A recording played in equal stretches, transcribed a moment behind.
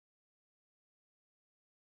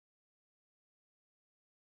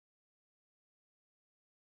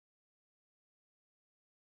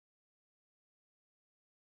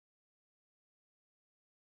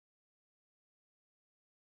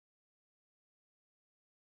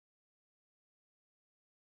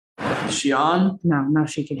Is she on? No,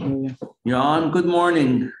 she can hear you. You're on? Good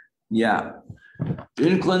morning. Yeah. The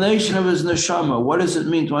inclination of his neshama. What does it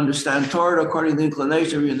mean to understand Torah according to the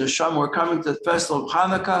inclination of your neshama? We're coming to the festival of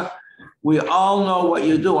Hanukkah. We all know what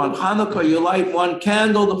you do. On Hanukkah, you light one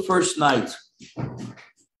candle the first night.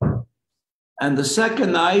 And the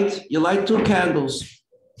second night, you light two candles.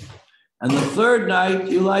 And the third night,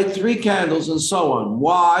 you light three candles and so on.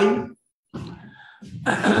 Why?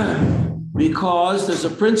 Because there's a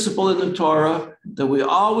principle in the Torah that we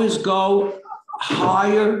always go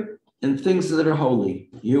higher in things that are holy.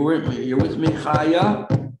 You're with me,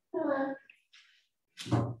 Chaya?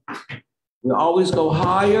 We always go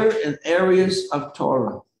higher in areas of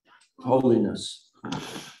Torah, holiness.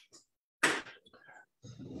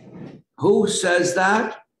 Who says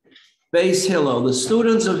that? Beis Hillel, the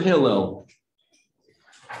students of Hillel.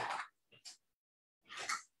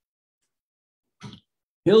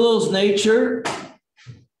 Hillel's nature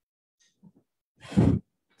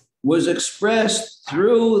was expressed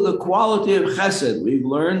through the quality of chesed. We've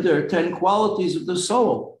learned there are 10 qualities of the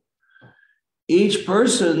soul. Each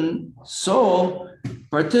person's soul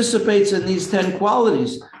participates in these 10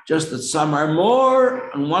 qualities, just that some are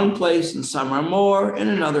more in one place and some are more in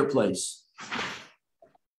another place.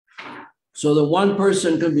 So that one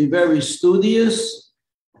person can be very studious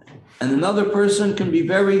and another person can be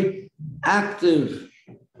very active.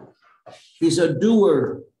 He's a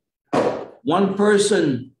doer. One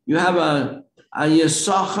person, you have a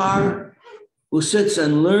Yisachar who sits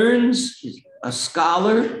and learns, he's a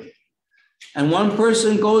scholar, and one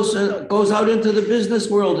person goes out into the business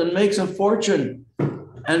world and makes a fortune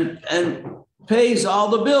and pays all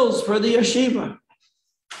the bills for the yeshiva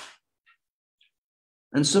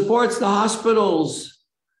and supports the hospitals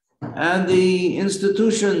and the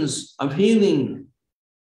institutions of healing.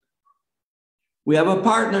 We have a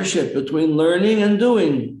partnership between learning and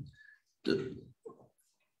doing.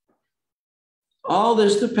 All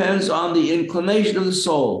this depends on the inclination of the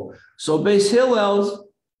soul. So Beis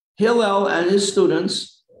Hillel and his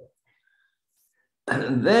students,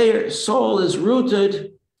 their soul is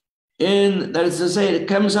rooted in, that is to say, it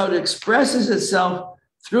comes out, expresses itself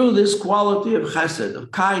through this quality of chesed,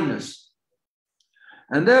 of kindness.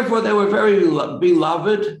 And therefore they were very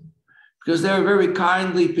beloved because they were very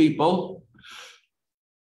kindly people,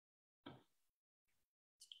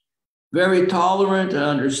 very tolerant and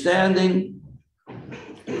understanding.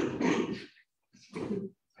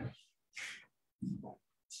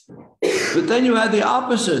 But then you had the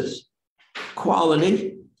opposite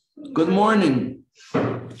quality. Good morning.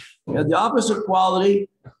 You had the opposite quality,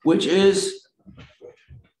 which is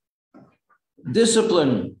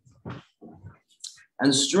discipline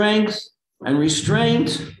and strength and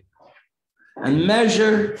restraint and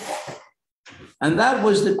measure. And that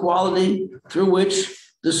was the quality through which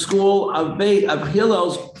the school of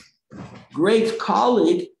Hillel's great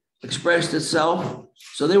colleague expressed itself.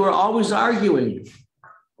 So they were always arguing.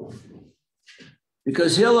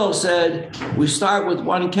 Because Hillel said, we start with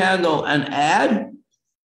one candle and add.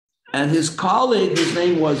 And his colleague, his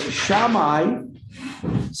name was Shammai,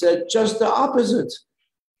 said just the opposite.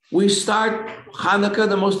 We start Hanukkah,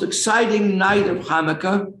 the most exciting night of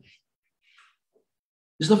Hanukkah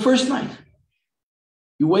is the first night.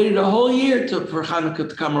 You waited a whole year for Hanukkah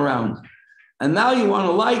to come around. And now you want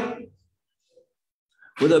to light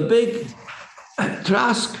with a big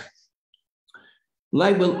trask,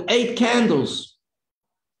 light with 8 candles.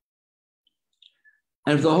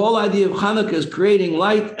 And if the whole idea of Hanukkah is creating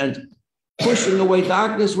light and pushing away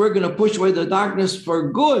darkness, we're going to push away the darkness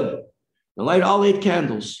for good. You light all 8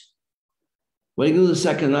 candles. What are you going to do the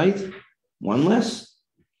second night? 1 less,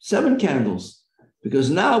 7 candles. Because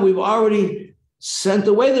now we've already sent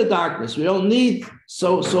away the darkness. We don't need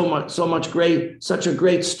such a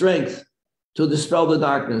great strength to dispel the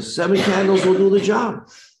darkness. 7 candles will do the job.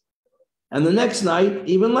 And the next night,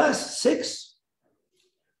 even less, 6.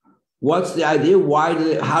 What's the idea?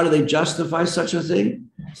 How do they justify such a thing?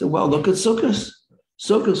 So, well, look at Sukkot.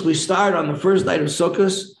 Sukkot, we start on the first night of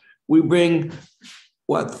Sukkot. We bring,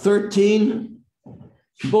 13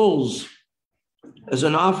 bulls as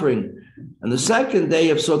an offering. And the second day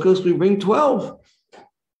of Sukkot, we bring 12.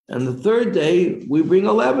 And the third day, we bring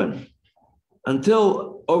 11.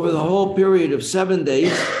 Until over the whole period of 7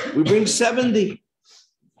 days, we bring 70.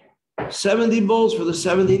 70 bulls for the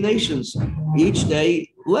 70 nations. Each day,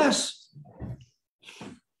 less.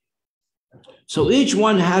 So each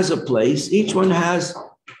one has a place. Each one has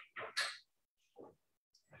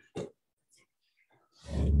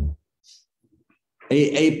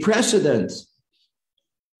a precedent,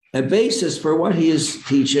 a basis for what he is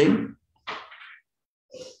teaching.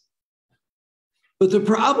 But the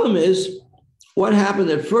problem is, what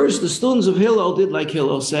happened at first, the students of Hillel did like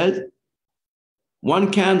Hillel said,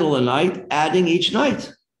 one candle a night, adding each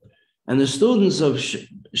night. And the students of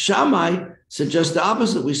Shammai said just the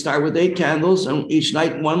opposite. We start with 8 candles and each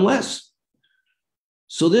night one less.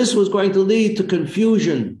 So this was going to lead to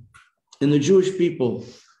confusion in the Jewish people,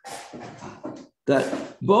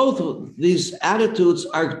 that both these attitudes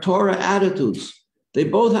are Torah attitudes. They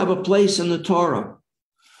both have a place in the Torah.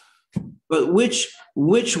 But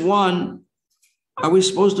which one are we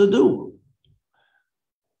supposed to do?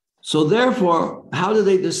 So therefore, how do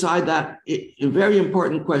they decide that? A very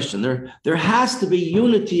important question. There has to be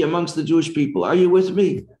unity amongst the Jewish people. Are you with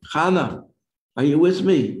me? Chana, are you with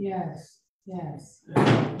me? Yes, yes.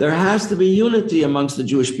 There has to be unity amongst the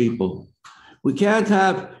Jewish people. We can't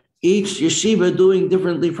have each yeshiva doing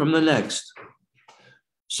differently from the next.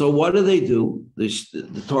 So what do?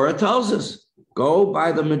 The Torah tells us, go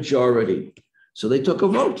by the majority. So they took a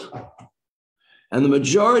vote. And the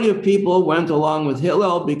majority of people went along with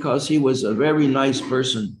Hillel because he was a very nice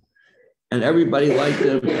person. And everybody liked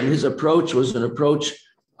him. And his approach was an approach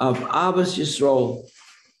of Ahavas Yisrael,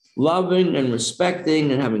 loving and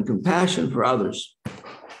respecting and having compassion for others.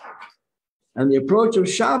 And the approach of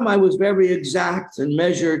Shammai was very exact and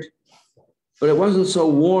measured, but it wasn't so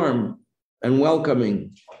warm and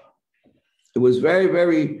welcoming. It was very,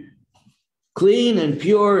 very clean and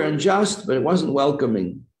pure and just, but it wasn't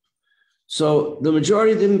welcoming. So the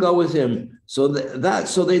majority didn't go with him. So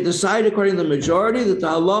they decided according to the majority that the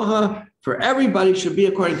halacha for everybody should be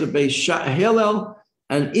according to Beis Hillel,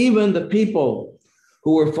 and even the people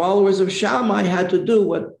who were followers of Shammai had to do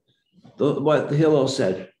what Hillel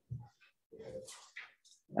said.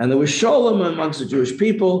 And there was sholem amongst the Jewish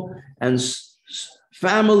people, and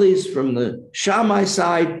families from the Shammai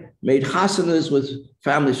side made chasanas with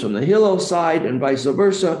families from the Hillel side, and vice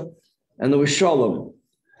versa, and there was sholem.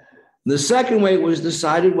 The second way it was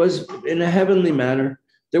decided was in a heavenly manner.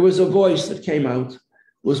 There was a voice that came out,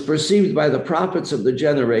 was perceived by the prophets of the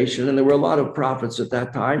generation, and there were a lot of prophets at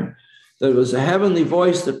that time. There was a heavenly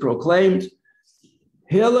voice that proclaimed,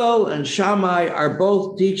 Hillel and Shammai are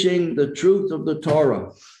both teaching the truth of the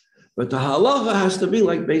Torah, but the halacha has to be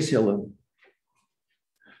like Beis Hillel.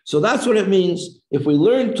 So that's what it means if we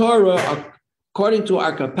learn Torah according to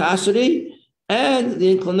our capacity and the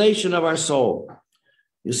inclination of our soul.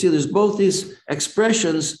 You see, there's both these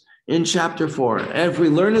expressions in chapter 4. And if we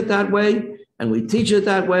learn it that way, and we teach it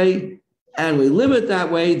that way, and we live it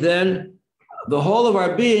that way, then the whole of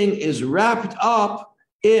our being is wrapped up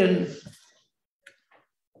in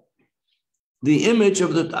the image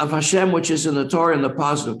of Hashem, which is in the Torah, and the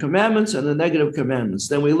positive commandments and the negative commandments.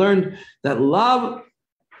 Then we learned that love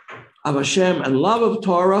of Hashem and love of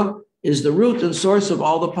Torah is the root and source of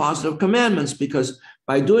all the positive commandments, because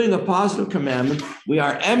by doing a positive commandment, we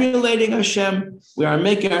are emulating Hashem. We are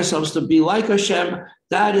making ourselves to be like Hashem.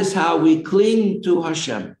 That is how we cling to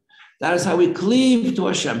Hashem. That is how we cleave to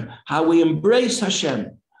Hashem, how we embrace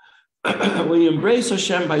Hashem. We embrace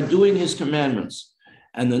Hashem by doing his commandments.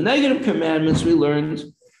 And the negative commandments we learned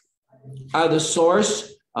are the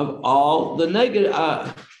source of all the negative,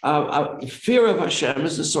 fear of Hashem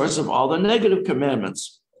is the source of all the negative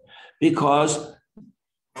commandments. Because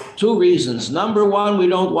 2 reasons. Number one, we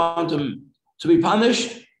don't want to be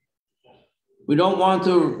punished. We don't want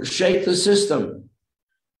to shake the system.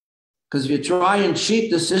 Because if you try and cheat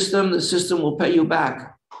the system will pay you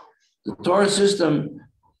back. The Torah system,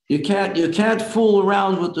 you can't fool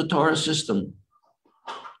around with the Torah system.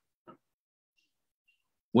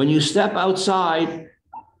 When you step outside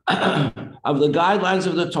of the guidelines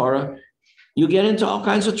of the Torah, you get into all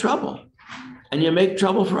kinds of trouble, and you make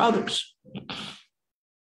trouble for others.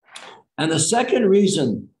 And the second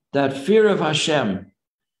reason that fear of Hashem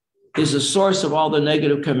is the source of all the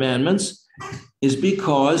negative commandments is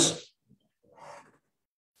because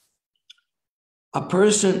a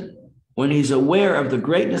person, when he's aware of the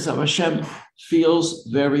greatness of Hashem, feels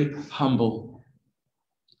very humble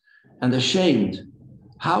and ashamed.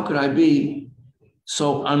 How could I be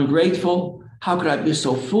so ungrateful? How could I be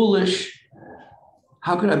so foolish?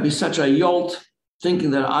 How could I be such a yolt,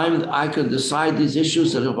 thinking that I could decide these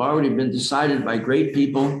issues that have already been decided by great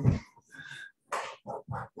people?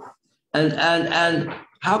 And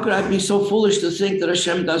how could I be so foolish to think that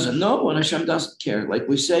Hashem doesn't know and Hashem doesn't care? Like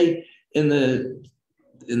we say in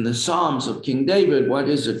the Psalms of King David, what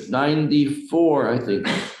is it, 94, I think.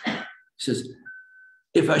 He says,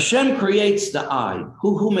 if Hashem creates the eye,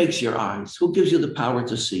 who makes your eyes? Who gives you the power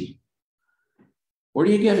to see? Where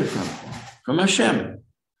do you get it from? From Hashem.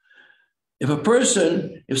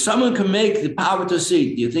 If someone can make the power to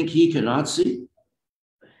see, do you think he cannot see?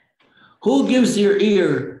 Who gives your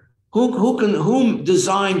ear? Whom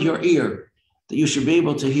designed your ear that you should be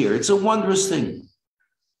able to hear? It's a wondrous thing.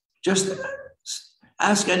 Just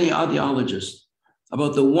ask any audiologist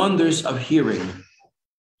about the wonders of hearing.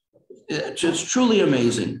 It's truly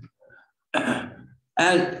amazing.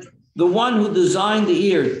 And the one who designed the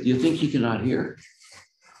ear, do you think he cannot hear?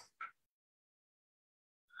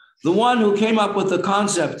 The one who came up with the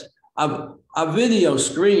concept of a video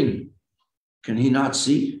screen, can he not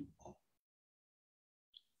see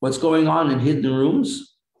what's going on in hidden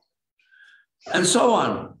rooms? And so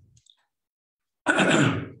on.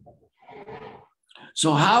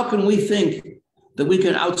 So how can we think that we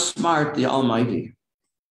can outsmart the Almighty?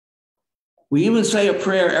 We even say a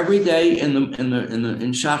prayer every day in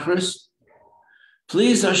Shacharis.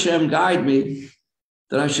 Please, Hashem, guide me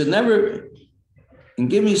that I should never, and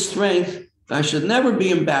give me strength that I should never be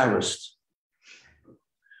embarrassed.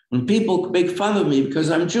 When people make fun of me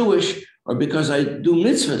because I'm Jewish or because I do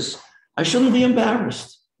mitzvahs, I shouldn't be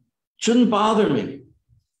embarrassed. It shouldn't bother me.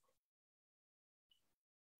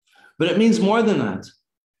 But it means more than that.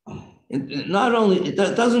 It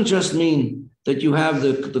doesn't just mean that you have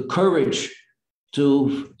the courage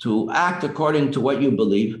to act according to what you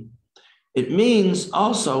believe. It means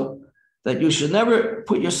also that you should never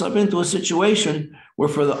put yourself into a situation where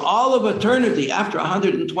for all of eternity, after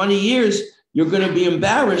 120 years, you're going to be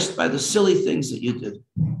embarrassed by the silly things that you did,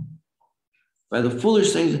 by the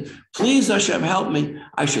foolish things. Please, Hashem, help me.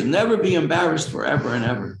 I should never be embarrassed forever and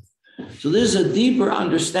ever. So there's a deeper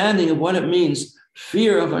understanding of what it means.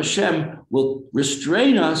 Fear of Hashem will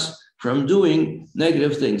restrain us from doing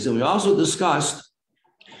negative things. And we also discussed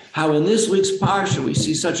how in this week's Parsha, we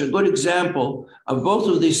see such a good example of both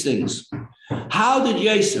of these things. How did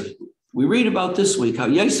Yosef, we read about this week, how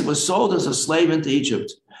Yosef was sold as a slave into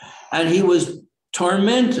Egypt, and he was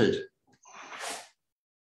tormented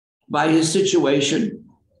by his situation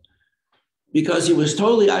because he was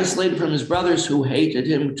totally isolated from his brothers who hated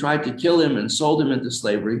him, tried to kill him, and sold him into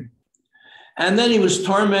slavery. And then he was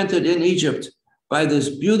tormented in Egypt by this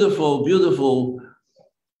beautiful, beautiful,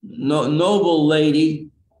 noble lady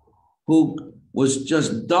who was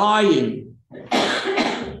just dying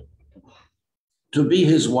to be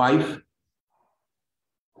his wife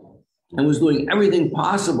and was doing everything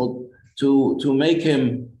possible to make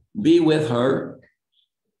him be with her.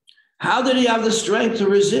 How did he have the strength to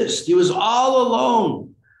resist? He was all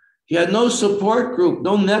alone. He had no support group,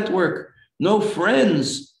 no network, no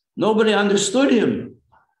friends. Nobody understood him.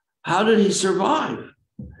 How did he survive?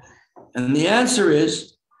 And the answer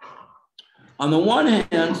is, on the one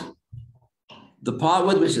hand, the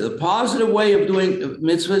positive way of doing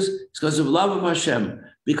mitzvahs is because of love of Hashem,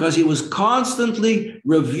 because he was constantly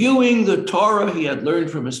reviewing the Torah he had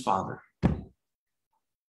learned from his father.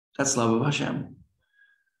 That's love of Hashem.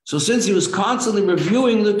 So since he was constantly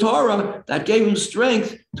reviewing the Torah, that gave him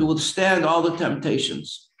strength to withstand all the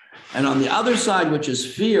temptations. And on the other side, which is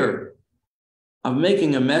fear of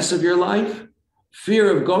making a mess of your life,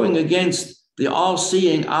 fear of going against the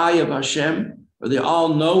all-seeing eye of Hashem, or the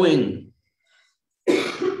all-knowing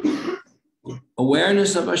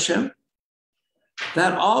awareness of Hashem,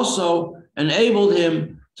 that also enabled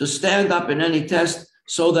him to stand up in any test,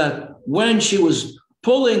 so that when she was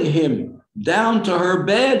pulling him down to her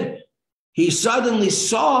bed, he suddenly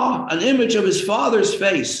saw an image of his father's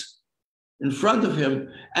face in front of him,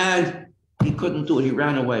 and he couldn't do it. He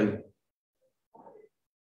ran away.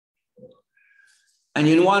 And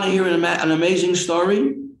you want to hear an amazing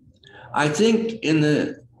story? I think in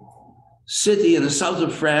the city in the south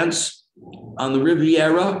of France, on the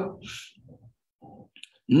Riviera,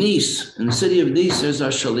 Nice, in the city of Nice, there's a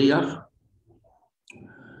shaliach.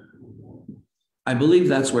 I believe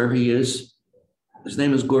that's where he is. His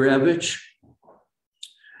name is Gurevich.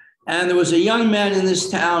 And there was a young man in this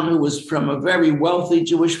town who was from a very wealthy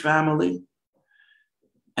Jewish family.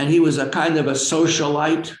 And he was a kind of a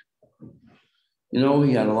socialite. You know,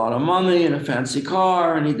 he had a lot of money and a fancy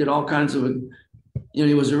car, and he did all kinds of,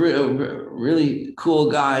 he was a really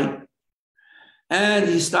cool guy. And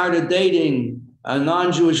he started dating a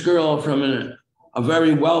non-Jewish girl from a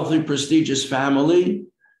very wealthy, prestigious family.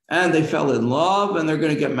 And they fell in love, and they're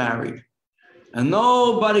going to get married. And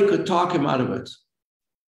nobody could talk him out of it.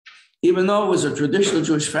 Even though it was a traditional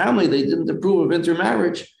Jewish family, they didn't approve of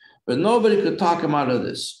intermarriage, but nobody could talk him out of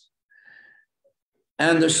this.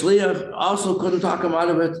 And the shliach also couldn't talk him out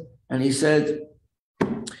of it. And he said,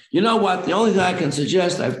 you know what? The only thing I can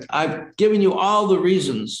suggest, I've given you all the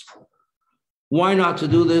reasons why not to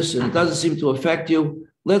do this, and it doesn't seem to affect you.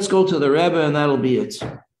 Let's go to the Rebbe, and that'll be it.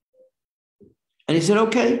 And he said,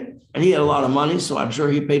 okay. And he had a lot of money, so I'm sure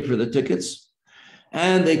he paid for the tickets.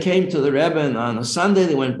 And they came to the Rebbe, and on a Sunday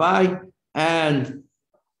they went by, and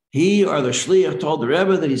he or the shliach told the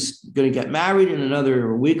Rebbe that he's going to get married in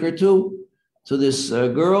another week or two to this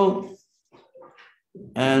girl.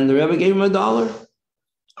 And the Rebbe gave him $1.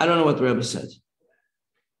 I don't know what the Rebbe said.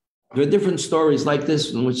 There are different stories like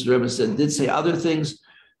this in which the Rebbe did say other things.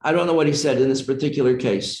 I don't know what he said in this particular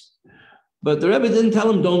case. But the Rebbe didn't tell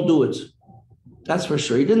him, don't do it. That's for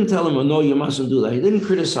sure. He didn't tell him, oh, no, you mustn't do that. He didn't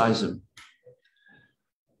criticize him.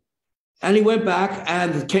 And he went back,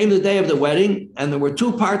 and it came the day of the wedding, and there were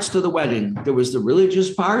two parts to the wedding. There was the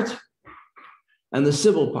religious part and the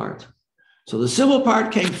civil part. So the civil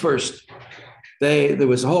part came first. There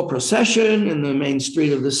was a whole procession in the main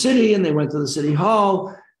street of the city, and they went to the city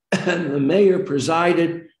hall, and the mayor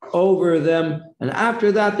presided over them. And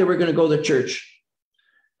after that, they were going to go to church,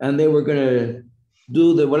 and they were going to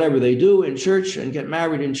do whatever they do in church and get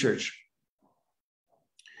married in church.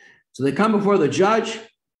 So they come before the judge,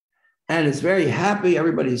 and it's very happy.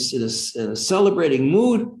 Everybody's in a celebrating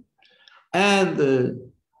mood. And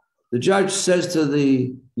the judge says to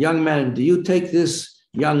the young man, do you take this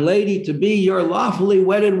young lady to be your lawfully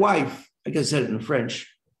wedded wife? Like I said it in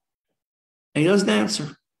French. And he doesn't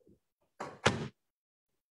answer.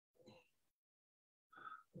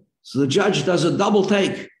 So the judge does a double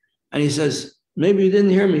take. And he says, maybe you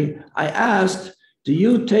didn't hear me. I asked, do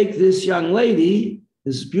you take this young lady,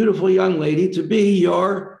 this beautiful young lady, to be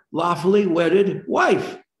your lawfully wedded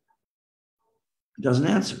wife? He doesn't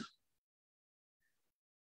answer.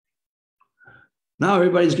 Now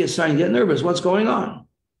everybody's starting to get nervous. What's going on?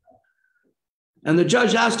 And the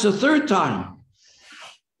judge asks a third time,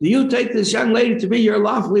 do you take this young lady to be your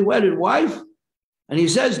lawfully wedded wife? And he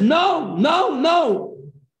says, no, no, no,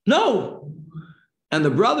 no. And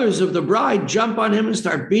the brothers of the bride jump on him and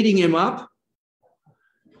start beating him up.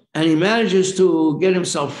 And he manages to get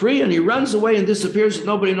himself free, and he runs away and disappears, and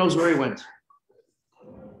nobody knows where he went.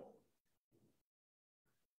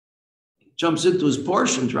 Jumps into his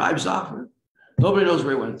Porsche and drives off. Nobody knows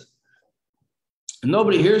where he went. And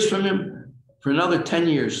nobody hears from him for another 10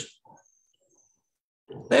 years.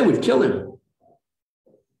 They would kill him.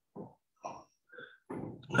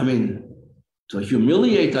 I mean, to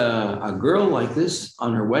humiliate a girl like this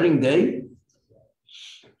on her wedding day,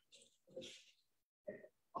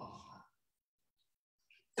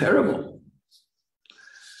 terrible.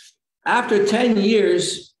 After 10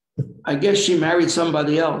 years, I guess she married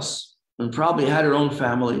somebody else and probably had her own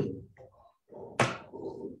family.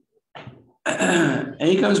 And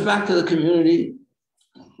he comes back to the community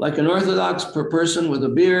like an Orthodox person with a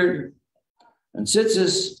beard and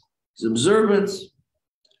tzitzis. He's observant,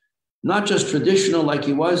 not just traditional like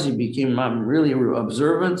he was. He became really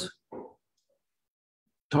observant,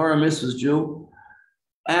 Torah mitzvahs Jew.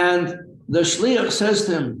 And the shliach says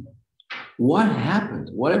to him, what happened?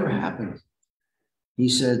 Whatever happened? He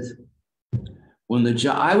said, when the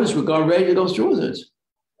judge, I was ready to go through with it.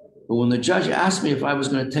 But when the judge asked me if I was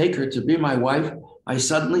going to take her to be my wife, I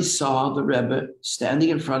suddenly saw the Rebbe standing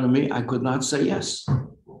in front of me. I could not say yes.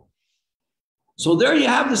 So there you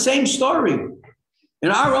have the same story in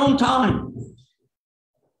our own time.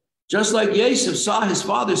 Just like Yosef saw his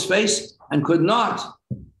father's face and could not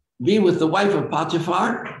be with the wife of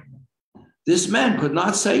Potiphar, this man could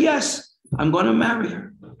not say, yes, I'm going to marry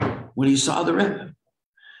her, when he saw the Rebbe.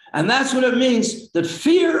 And that's what it means, that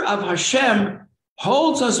fear of Hashem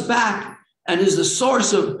holds us back and is the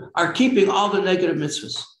source of our keeping all the negative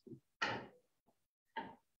mitzvahs.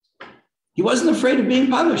 He wasn't afraid of being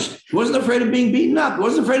punished. He wasn't afraid of being beaten up. He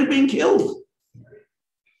wasn't afraid of being killed.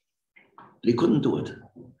 But he couldn't do it.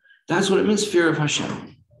 That's what it means, fear of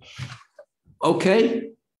Hashem. Okay?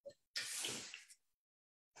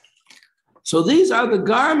 So these are the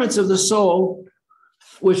garments of the soul,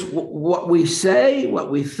 which what we say,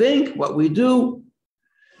 what we think, what we do.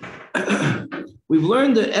 We've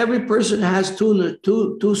learned that every person has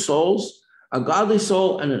two souls, a godly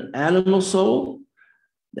soul and an animal soul.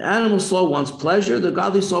 The animal soul wants pleasure. The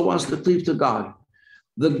godly soul wants to cleave to God.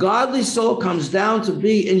 The godly soul comes down to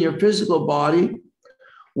be in your physical body,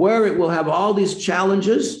 where it will have all these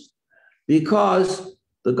challenges, because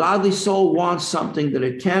the godly soul wants something that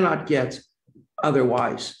it cannot get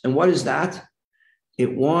otherwise. And what is that?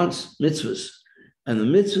 It wants mitzvahs. And the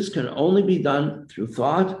mitzvahs can only be done through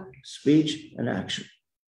thought, speech, and action.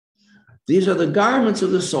 These are the garments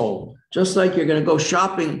of the soul. Just like you're going to go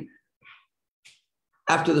shopping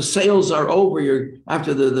after the sales are over,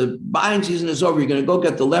 after the buying season is over, you're going to go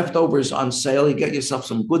get the leftovers on sale. You get yourself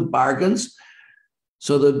some good bargains.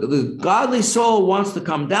 So the godly soul wants to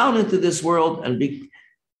come down into this world and be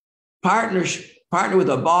partner with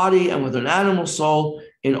a body and with an animal soul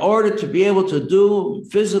in order to be able to do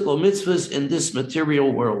physical mitzvahs in this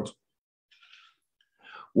material world.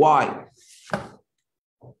 Why?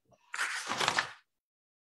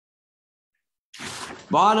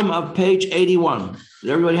 Bottom of page 81. Does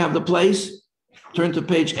everybody have the place? Turn to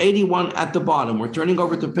page 81 at the bottom. We're turning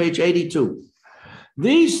over to page 82.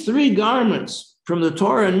 These three garments from the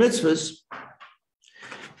Torah and mitzvahs,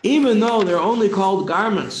 even though they're only called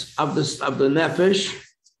garments of the nefesh,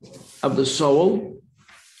 of the soul,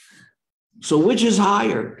 so which is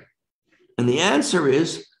higher? And the answer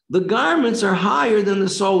is the garments are higher than the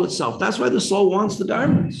soul itself. That's why the soul wants the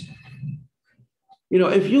garments. You know,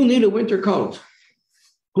 if you need a winter coat,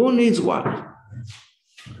 who needs what?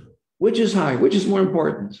 Which is higher? Which is more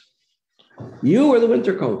important? You or the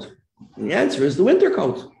winter coat? And the answer is the winter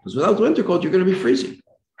coat, because without the winter coat, you're going to be freezing.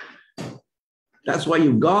 That's why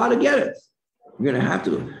you've got to get it. You're going to have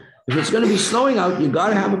to. If it's going to be snowing out, you've got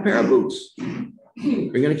to have a pair of boots. You're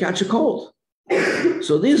going to catch a cold.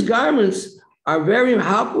 So these garments are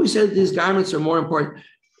how can we say that these garments are more important?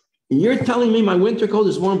 You're telling me my winter coat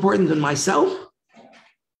is more important than myself?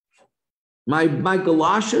 My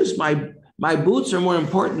galoshes, my boots are more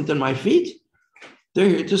important than my feet? They're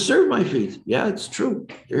here to serve my feet. Yeah, it's true.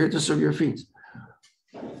 They're here to serve your feet.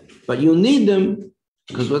 But you need them,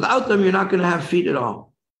 because without them, you're not going to have feet at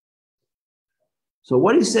all. So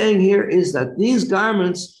what he's saying here is that these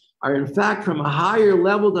garments are in fact from a higher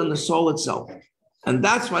level than the soul itself. And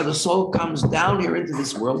that's why the soul comes down here into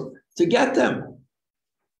this world to get them.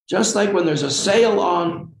 Just like when there's a sale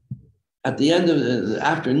on at the end of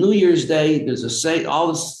after New Year's Day, there's a sale, all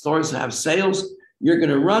the stores have sales. You're going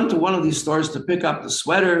to run to one of these stores to pick up the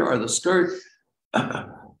sweater or the skirt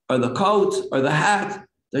or the coat or the hat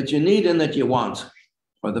that you need and that you want,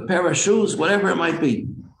 or the pair of shoes, whatever it might be.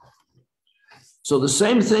 So the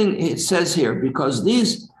same thing it says here, because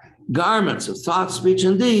these garments of thought, speech,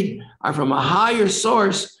 and deed are from a higher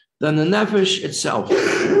source than the nefesh itself.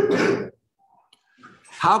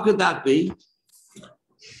 How could that be?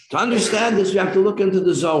 To understand this, you have to look into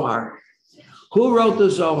the Zohar. Who wrote the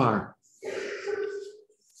Zohar?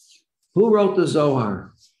 Who wrote the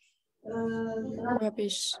Zohar? Rabbi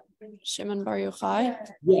Shimon Bar Yochai.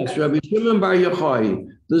 Yes, Rabbi Shimon Bar Yochai.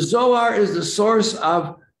 The Zohar is the source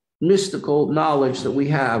of mystical knowledge that we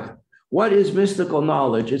have. What is mystical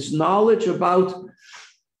knowledge? It's knowledge about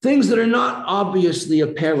things that are not obviously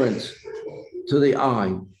apparent to the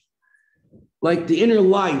eye. Like the inner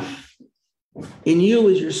life in you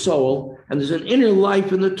is your soul, and there's an inner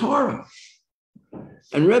life in the Torah.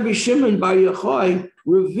 And Rabbi Shimon Bar Yochai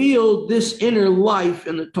revealed this inner life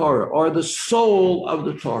in the Torah, or the soul of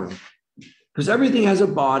the Torah. Because everything has a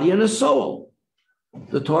body and a soul.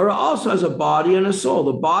 The Torah also has a body and a soul.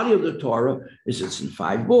 The body of the Torah is it's in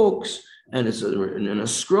 5 books, and it's written in a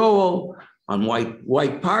scroll on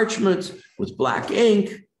white parchment with black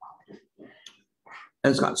ink. And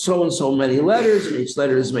it's got so and so many letters, and each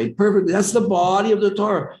letter is made perfectly. That's the body of the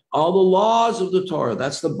Torah. All the laws of the Torah.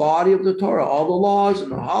 That's the body of the Torah. All the laws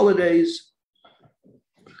and the holidays.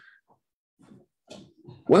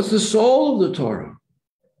 What's the soul of the Torah?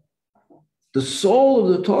 The soul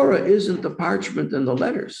of the Torah isn't the parchment and the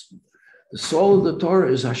letters. The soul of the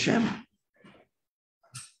Torah is Hashem.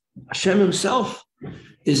 Hashem himself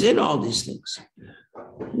is in all these things.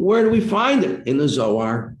 Where do we find it? In the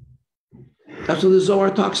Zohar. That's what the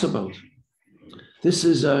Zohar talks about. This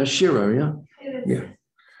is Shira, yeah? Yeah.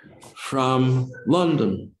 From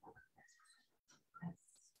London.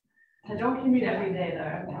 I don't read every day, though,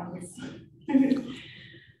 I promise.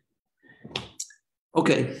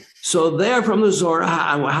 Okay, so there from the Zohar,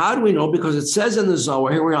 how do we know? Because it says in the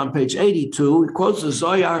Zohar, here we're on page 82, it quotes the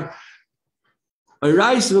Zohar, it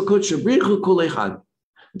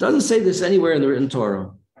doesn't say this anywhere in the written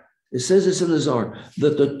Torah. It says this in the Zohar,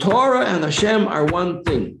 that the Torah and Hashem are one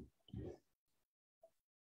thing.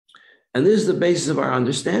 And this is the basis of our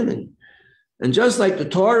understanding. And just like the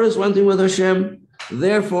Torah is one thing with Hashem,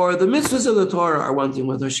 therefore the mitzvahs of the Torah are one thing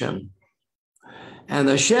with Hashem. And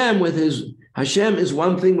Hashem is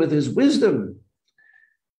one thing with his wisdom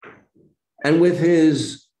and with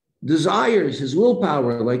his desires, his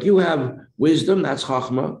willpower. Like you have wisdom, that's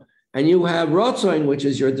chachma, and you have rotzain, which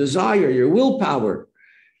is your desire, your willpower.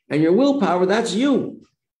 And your willpower, that's you.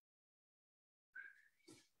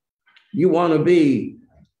 You want to be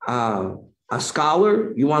a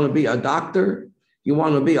scholar, you want to be a doctor, you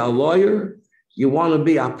want to be a lawyer, you want to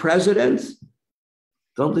be a president.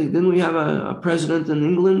 Didn't we have a president in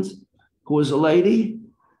England who was a lady?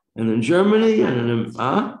 And in Germany, and in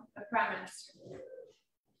A prime minister.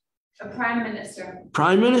 A prime minister.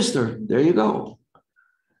 Prime minister, there you go.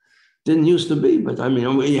 Didn't used to be, but I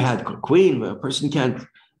mean, you had a queen, but a person can't.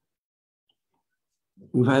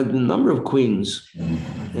 We've had a number of queens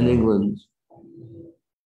in England.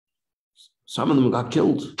 Some of them got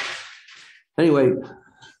killed. Anyway,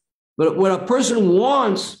 but what a person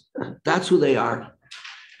wants, that's who they are.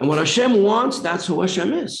 And what Hashem wants, that's who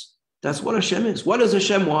Hashem is. That's what Hashem is. What does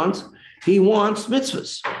Hashem want? He wants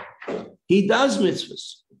mitzvahs. He does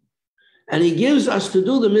mitzvahs. And he gives us to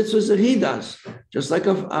do the mitzvahs that he does. Just like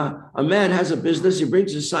a man has a business, he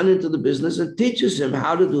brings his son into the business and teaches him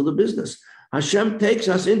how to do the business. Hashem takes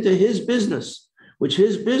us into his business, which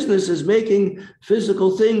his business is making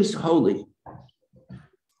physical things holy.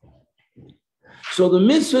 So the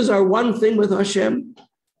mitzvahs are one thing with Hashem.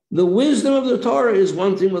 The wisdom of the Torah is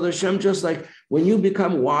one thing with Hashem, just like when you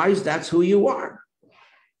become wise, that's who you are.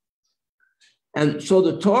 And so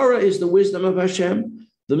the Torah is the wisdom of Hashem.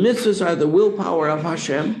 The mitzvahs are the willpower of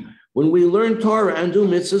Hashem. When we learn Torah and do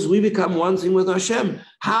mitzvahs, we become one thing with Hashem.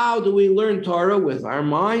 How do we learn Torah? With our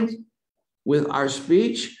mind, with our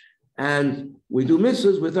speech, and we do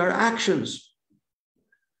mitzvahs with our actions.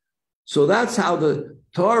 So that's how the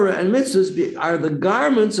Torah and mitzvahs are the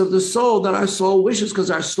garments of the soul that our soul wishes,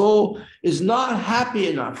 because our soul is not happy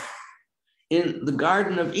enough in the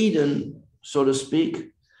Garden of Eden, so to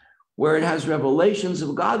speak, where it has revelations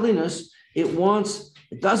of godliness.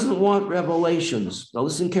 It doesn't want revelations. Now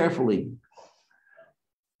listen carefully.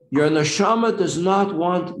 Your neshama does not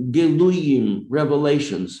want giluyim,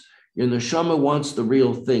 revelations. Your neshama wants the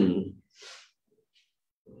real thing.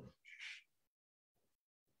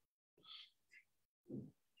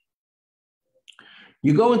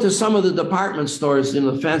 You go into some of the department stores,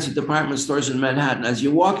 the fancy department stores in Manhattan. As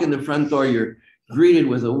you walk in the front door, you're greeted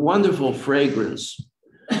with a wonderful fragrance.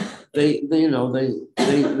 They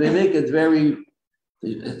make it very.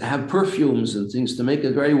 They have perfumes and things to make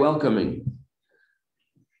it very welcoming.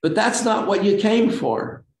 But that's not what you came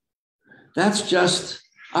for. That's just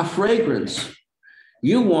a fragrance.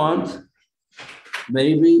 You want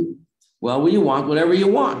you want whatever you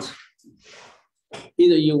want.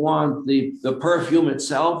 Either you want the perfume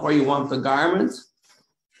itself, or you want the garment,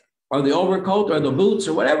 or the overcoat, or the boots,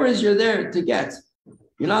 or whatever it is you're there to get.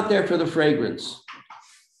 You're not there for the fragrance.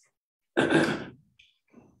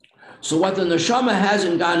 So what the neshama has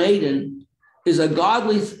in Gan Eden is a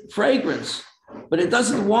godly fragrance, but it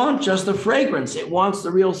doesn't want just the fragrance. It wants the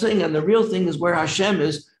real thing, and the real thing is where Hashem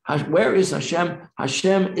is. Where is Hashem?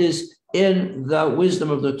 Hashem is in the wisdom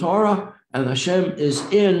of the Torah, and Hashem is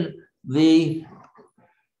in the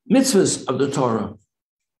mitzvahs of the Torah.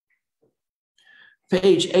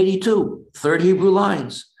 Page 82, third Hebrew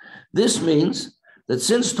lines. This means that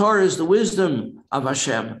since Torah is the wisdom of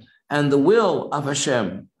Hashem and the will of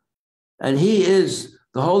Hashem, and he is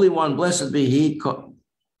the Holy One, blessed be he.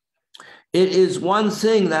 It is one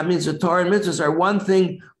thing. That means the Torah and mitzvahs are one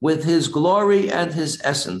thing with his glory and his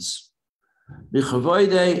essence. His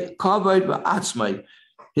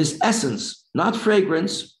essence, not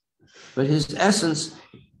fragrance, but his essence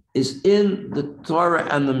is in the Torah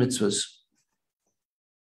and the mitzvahs.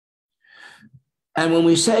 And when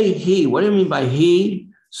we say he, what do you mean by he?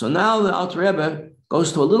 So now the Alter Rebbe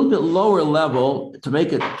goes to a little bit lower level to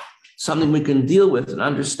make it something we can deal with and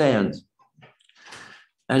understand.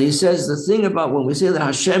 And he says the thing about when we say that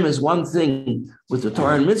Hashem is one thing with the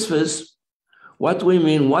Torah and mitzvahs, what do we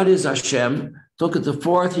mean? What is Hashem? Look at the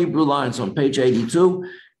fourth Hebrew lines on page 82.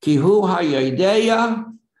 Kihu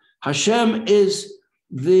hayadeya. Hashem is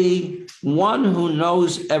the one who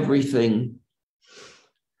knows everything.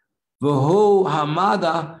 V'hu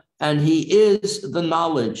hamada, and he is the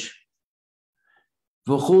knowledge.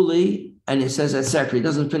 V'chuli, and it says etc. He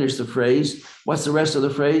doesn't finish the phrase. What's the rest of the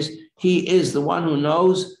phrase? He is the one who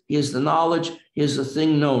knows. He is the knowledge. He is the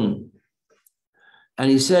thing known. And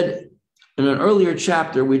he said in an earlier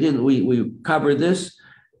chapter, we covered this,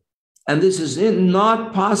 and this is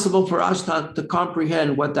not possible for us to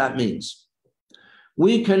comprehend what that means.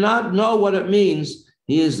 We cannot know what it means.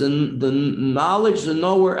 He is the knowledge, the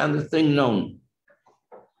knower, and the thing known.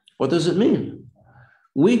 What does it mean?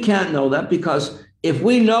 We can't know that, because if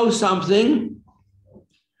we know something,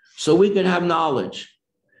 so we can have knowledge,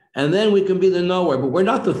 and then we can be the knower, but we're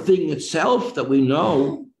not the thing itself that we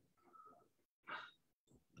know.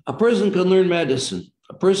 A person can learn medicine.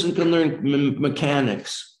 A person can learn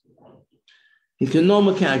mechanics. He can know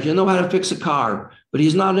mechanics. He can know how to fix a car, but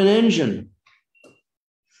he's not an engine.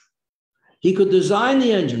 He could design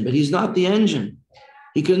the engine, but he's not the engine.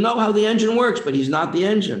 He can know how the engine works, but he's not the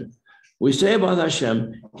engine. We say about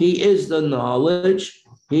Hashem, he is the knowledge,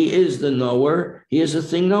 he is the knower, he is the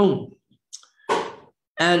thing known.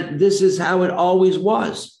 And this is how it always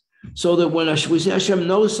was. So that when we say Hashem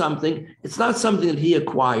knows something, it's not something that he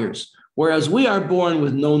acquires. Whereas we are born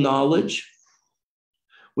with no knowledge.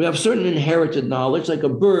 We have certain inherited knowledge, like a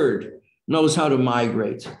bird knows how to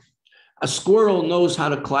migrate. A squirrel knows how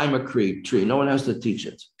to climb a tree. No one has to teach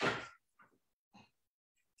it.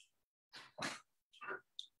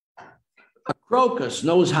 A crocus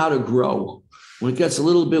knows how to grow. When it gets a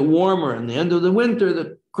little bit warmer in the end of the winter,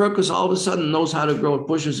 the crocus all of a sudden knows how to grow. It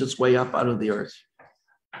pushes its way up out of the earth.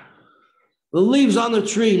 The leaves on the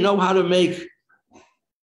tree know how to make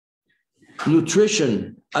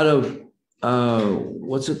nutrition out of,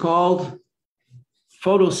 what's it called?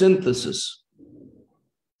 Photosynthesis,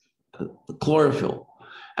 the chlorophyll.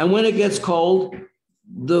 And when it gets cold,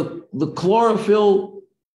 the chlorophyll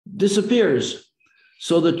disappears.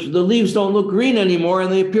 So that the leaves don't look green anymore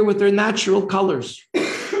and they appear with their natural colors.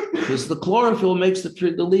 Because the chlorophyll makes the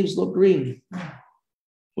leaves look green.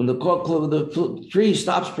 When the tree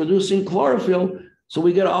stops producing chlorophyll, so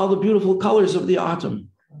we get all the beautiful colors of the autumn.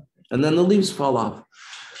 And then the leaves fall off.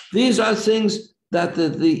 These are things that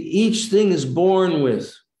each thing is born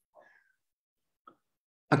with.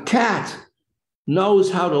 A cat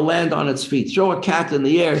knows how to land on its feet. Throw a cat in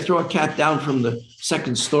the air, throw a cat down from the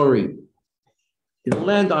second story. It'll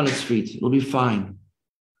land on its feet. It'll be fine.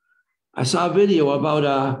 I saw a video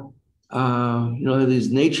about,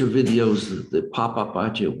 these nature videos that pop up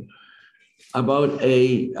at you about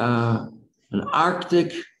an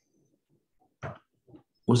Arctic,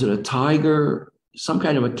 was it a tiger? Some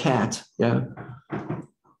kind of a cat, yeah,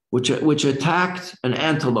 which attacked an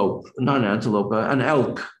antelope, not an antelope, an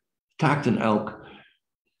elk, attacked an elk.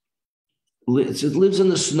 It lives in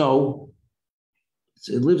the snow.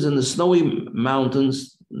 It lives in the snowy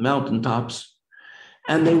mountaintops.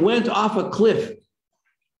 And they went off a cliff.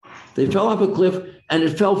 They fell off a cliff and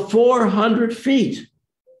it fell 400 feet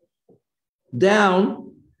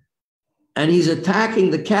down. And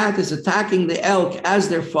the cat is attacking the elk as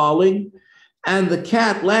they're falling. And the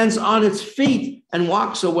cat lands on its feet and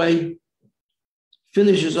walks away,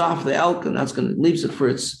 finishes off the elk, and leaves it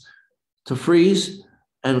to freeze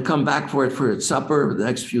and come back for its supper the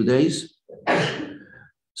next few days.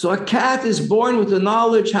 So a cat is born with the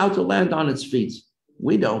knowledge how to land on its feet.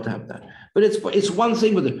 We don't have that. But it's one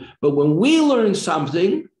thing with it. But when we learn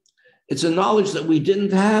something, it's a knowledge that we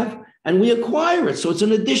didn't have, and we acquire it. So it's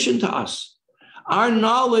an addition to us. Our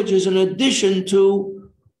knowledge is an addition to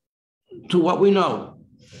what we know.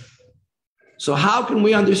 So how can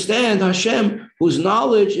we understand Hashem, whose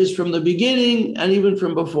knowledge is from the beginning and even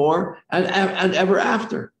from before and ever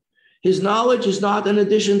after? His knowledge is not an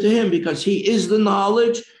addition to him because he is the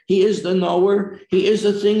knowledge, he is the knower, he is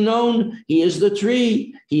the thing known, he is the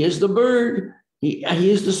tree, he is the bird, he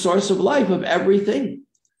is the source of life of everything.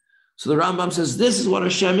 So the Rambam says this is what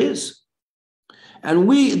Hashem is. And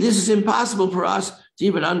this is impossible for us to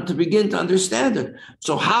even to begin to understand it.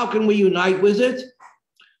 So how can we unite with it?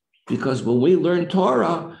 Because when we learn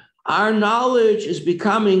Torah, our knowledge is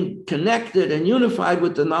becoming connected and unified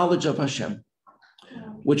with the knowledge of Hashem,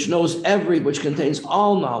 which contains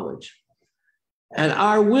all knowledge. And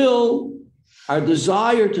our will, our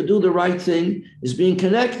desire to do the right thing is being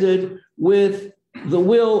connected with the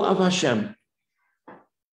will of Hashem.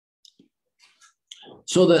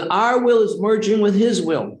 So that our will is merging with his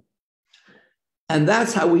will. And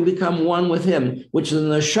that's how we become one with him, which is the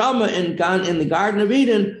neshama in the Garden of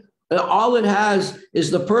Eden. All it has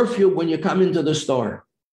is the perfume when you come into the store.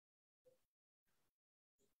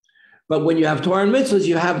 But when you have Torah and mitzvahs,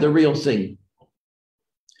 you have the real thing.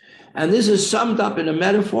 And this is summed up in a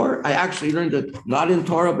metaphor. I actually learned it not in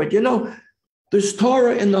Torah, but there's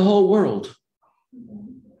Torah in the whole world.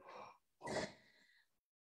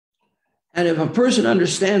 And if a person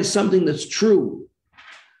understands something that's true,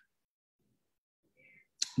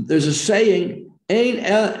 there's a saying, Ein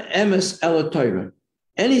emes ela Torah.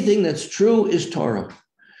 Anything that's true is Torah.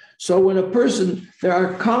 So when there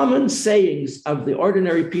are common sayings of the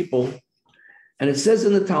ordinary people, and it says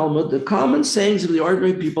in the Talmud, the common sayings of the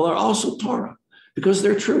ordinary people are also Torah because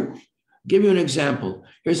they're true. I'll give you an example.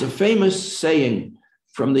 Here's a famous saying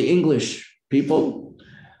from the English people.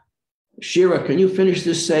 Shira, can you finish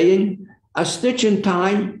this saying? A stitch in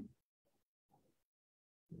time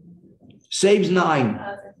saves 9.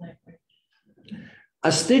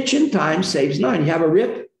 A stitch in time saves 9. You have a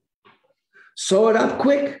rip, sew it up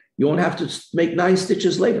quick. You won't have to make 9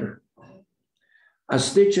 stitches later. A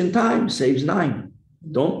stitch in time saves 9.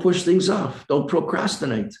 Don't push things off. Don't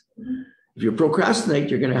procrastinate. If you procrastinate,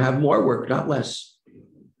 you're going to have more work, not less.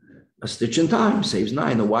 A stitch in time saves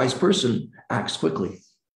 9. The wise person acts quickly.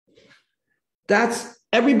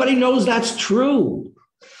 Everybody knows that's true.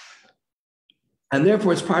 And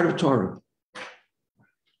therefore, it's part of Torah.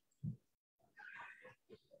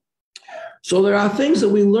 So there are things that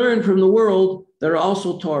we learn from the world that are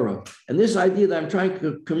also Torah. And this idea that I'm trying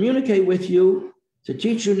to communicate with you, to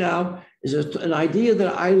teach you now, is an idea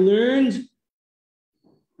that I learned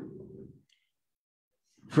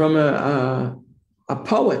from a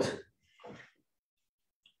poet,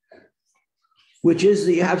 which is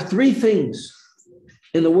that you have three things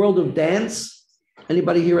in the world of dance.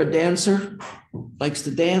 Anybody here a dancer? Likes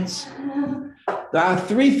to dance? There are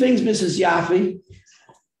three things, Mrs. Yaffe.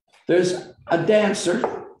 There's a dancer.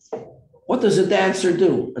 What does a dancer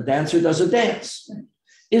do? A dancer does a dance.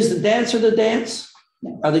 Is the dancer the dance?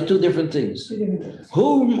 Are they two different things?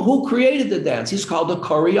 Who created the dance? He's called a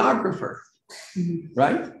choreographer,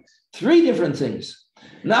 right? Three different things.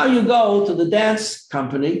 Now you go to the dance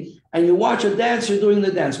company and you watch a dancer doing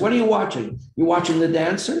the dance. What are you watching? You're watching the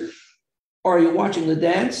dancer? Or are you watching the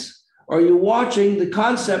dance? Or are you watching the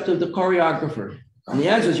concept of the choreographer? And the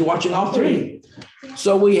answer is you're watching all three.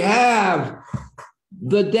 So we have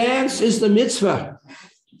the dance is the mitzvah.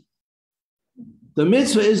 The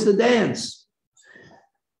mitzvah is the dance.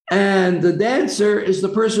 And the dancer is the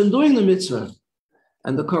person doing the mitzvah.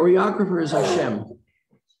 And the choreographer is Hashem.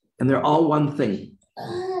 And they're all one thing.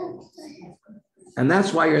 And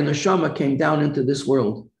that's why your neshama came down into this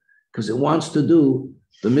world, because it wants to do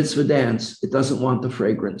the mitzvah dance. It doesn't want the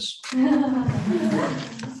fragrance.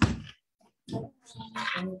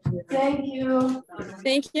 Thank you.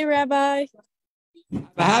 Thank you, Rabbi.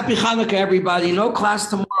 A happy Hanukkah, everybody. No class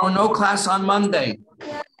tomorrow, no class on Monday.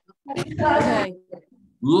 Okay.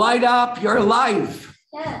 Light up your life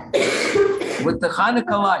with the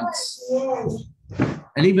Hanukkah lights.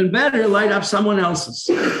 And even better, light up someone else's.